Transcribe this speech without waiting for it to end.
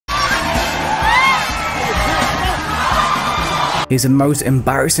is the most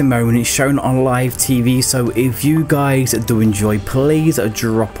embarrassing moment shown on live TV, so if you guys do enjoy, please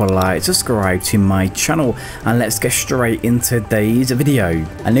drop a like, subscribe to my channel, and let's get straight into today's video.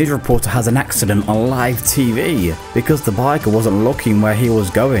 A news reporter has an accident on live TV because the biker wasn't looking where he was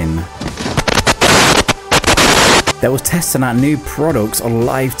going. They was testing out new products on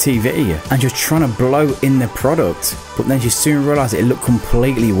live TV and just trying to blow in the product, but then she soon realised it looked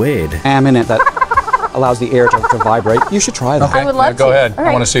completely weird. In it that allows the air to vibrate. You should try that. Okay. I would love to. Go ahead. Right.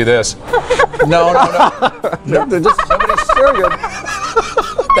 I want to see this. No. They're just somebody's serious.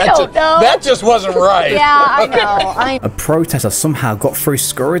 That just wasn't right. Yeah, I know. A protester somehow got through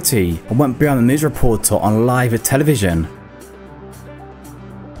security and went beyond the news reporter on live television.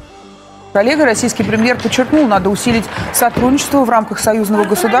 Коллега, российский премьер подчеркнул, надо усилить сотрудничество в рамках союзного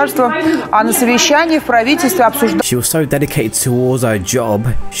государства, а на совещании в правительстве обсуждали. She was so dedicated towards her job,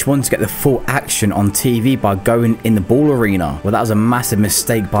 she wanted to get the full action on TV by going in the ball arena. Well, that was a massive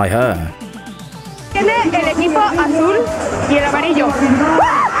mistake by her. Tiene el equipo azul y el amarillo.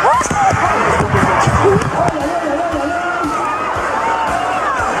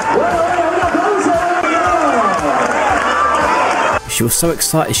 She was so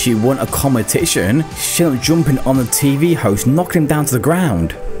excited she won a competition, she ended up jumping on the TV host, knocking him down to the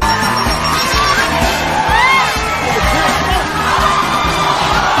ground.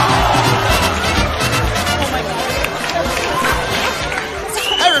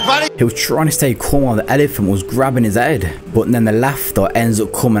 He was trying to stay calm while the elephant was grabbing his head, but then the laughter ends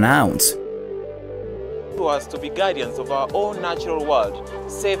up coming out. Was to be guardians of our own natural world,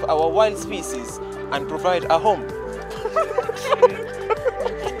 save our wild species, and provide a home.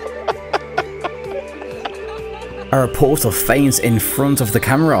 A reporter faints in front of the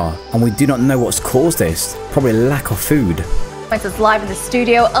camera, and we do not know what's caused this. Probably lack of food. It's live in the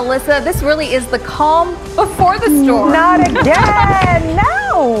studio. Alyssa, this really is the calm before the storm. Not again.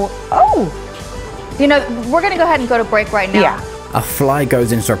 No. Oh. You know, we're going to go ahead and go to break right now. Yeah. A fly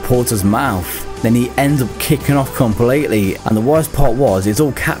goes into the reporter's mouth, then he ends up kicking off completely, and the worst part was it's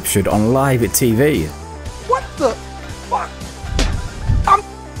all captured on live TV. What the fuck?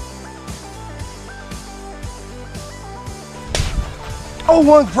 Oh,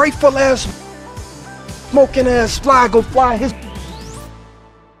 one grateful ass, smoking ass fly go fly his.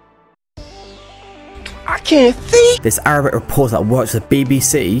 I can't see. This Arabic reporter that works at the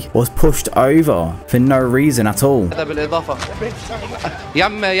BBC was pushed over for no reason at all. This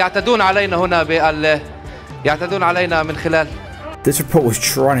reporter was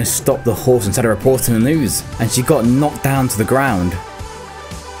trying to stop the horse instead of reporting the news, and she got knocked down to the ground.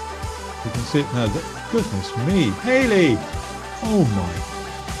 You can see it now. Goodness me, Haley! Oh my!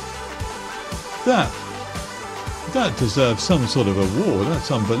 That deserves some sort of award.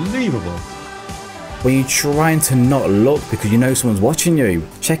 That's unbelievable. When you're trying to not look because you know someone's watching you,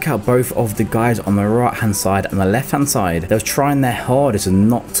 check out both of the guys on the right hand side and the left hand side. They were trying their hardest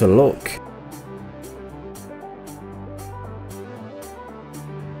not to look.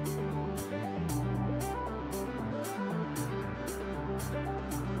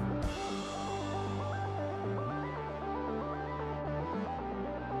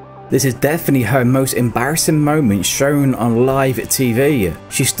 This is definitely her most embarrassing moment shown on live TV.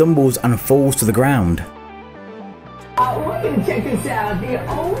 She stumbles and falls to the ground. I want you to check this out. The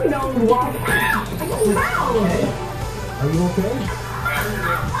only known walk. Wow. Are you okay?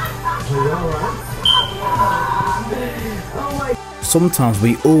 Are you alright? Oh my. Sometimes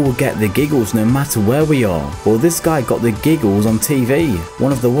we all get the giggles no matter where we are. Well, this guy got the giggles on TV.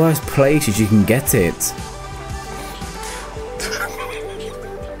 One of the worst places you can get it.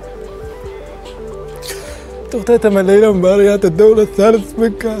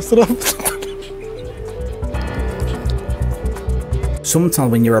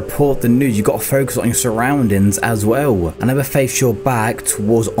 Sometimes when you report the news, you got to focus on your surroundings as well, and never face your back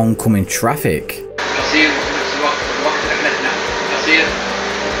towards oncoming traffic.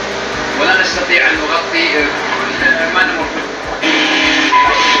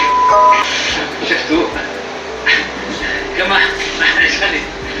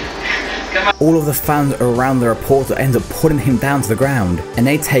 All of the fans around the reporter end up putting him down to the ground, and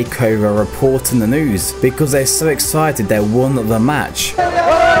they take over reporting the news because they're so excited they won the match.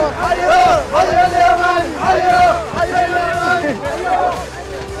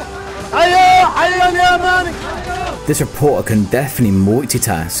 This reporter can definitely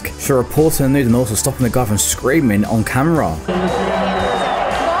multitask. She'll report the news and also stopping the guy from screaming on camera.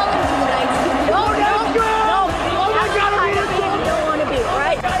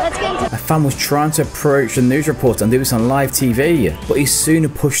 A fan was trying to approach the news reporter and do this on live TV, but he soon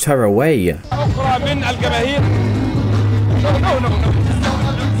pushed her away.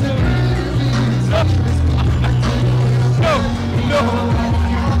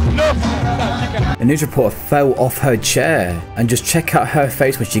 The news reporter fell off her chair, and just check out her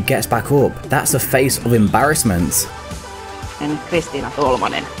face when she gets back up. That's a face of embarrassment. And Kristiina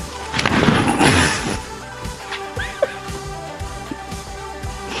Tolvanen.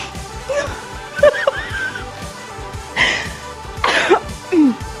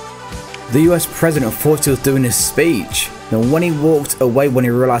 The US president thought he was doing his speech. Then when he walked away, when he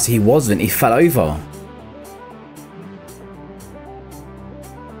realized he wasn't, he fell over.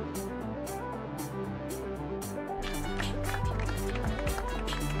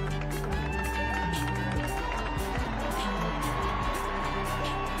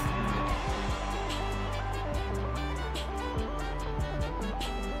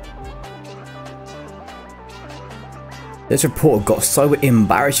 This reporter got so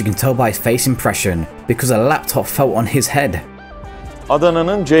embarrassed, you can tell by his face impression, because a laptop fell on his head.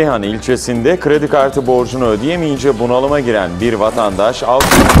 Adana'nın Ceyhan ilçesinde kredi kartı borcunu ödeyemeyince bunalıma giren bir vatandaş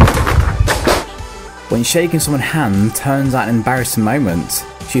When shaking someone's hand turns out an embarrassing moment.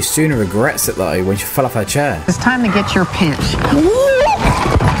 She sooner regrets it though when she fell off her chair. It's time to get your pinch.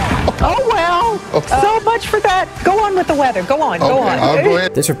 Oh well, so much for that. Go on with the weather. Go on, go on. I'll go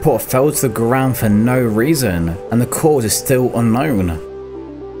ahead. This report fell to the ground for no reason, and the cause is still unknown.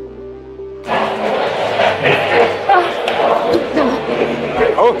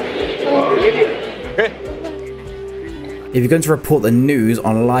 If you're going to report the news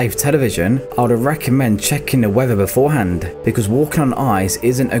on live television, I would recommend checking the weather beforehand, because walking on ice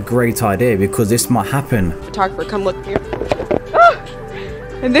isn't a great idea because this might happen. Photographer, come look here.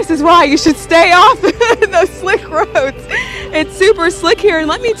 And this is why you should stay off those slick roads. It's super slick here, and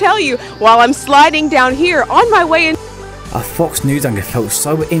let me tell you, while I'm sliding down here on my way in. A Fox News anchor felt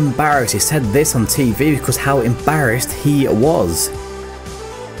so embarrassed he said this on TV because how embarrassed he was.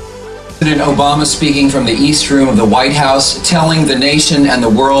 President Obama speaking from the East Room of the White House, telling the nation and the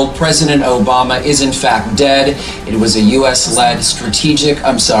world President Obama is in fact dead. It was a US-led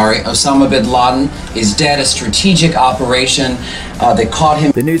Osama bin Laden is dead, a strategic operation. They caught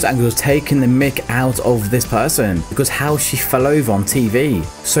him. The news anchor was taking the mick out of this person because how she fell over on TV.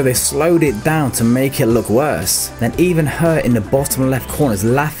 So they slowed it down to make it look worse. Then even her in the bottom left corner is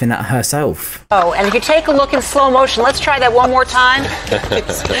laughing at herself. Oh, and if you take a look in slow motion, let's try that one more time.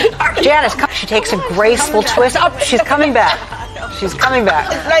 Janice, she takes a graceful twist. Oh, she's coming back. She's coming back.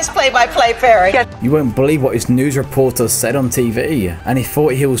 Nice play-by-play, Perry. You won't believe what his news reporter said on TV, and he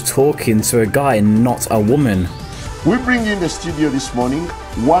thought he was talking to a guy and not a woman. We bring in the studio this morning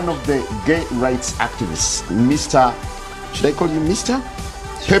one of the gay rights activists, Mr. Should I call you Mr?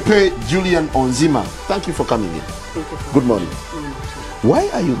 Pepe Julian Onziema. Thank you for coming in. Good morning. Why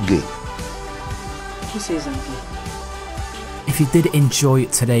are you gay? He says I'm gay. If you did enjoy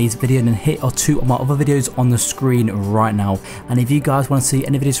today's video, then hit or two of my other videos on the screen right now. And if you guys want to see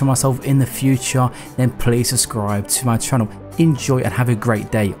any videos from myself in the future, then please subscribe to my channel. Enjoy and have a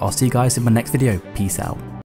great day. I'll see you guys in my next video. Peace out.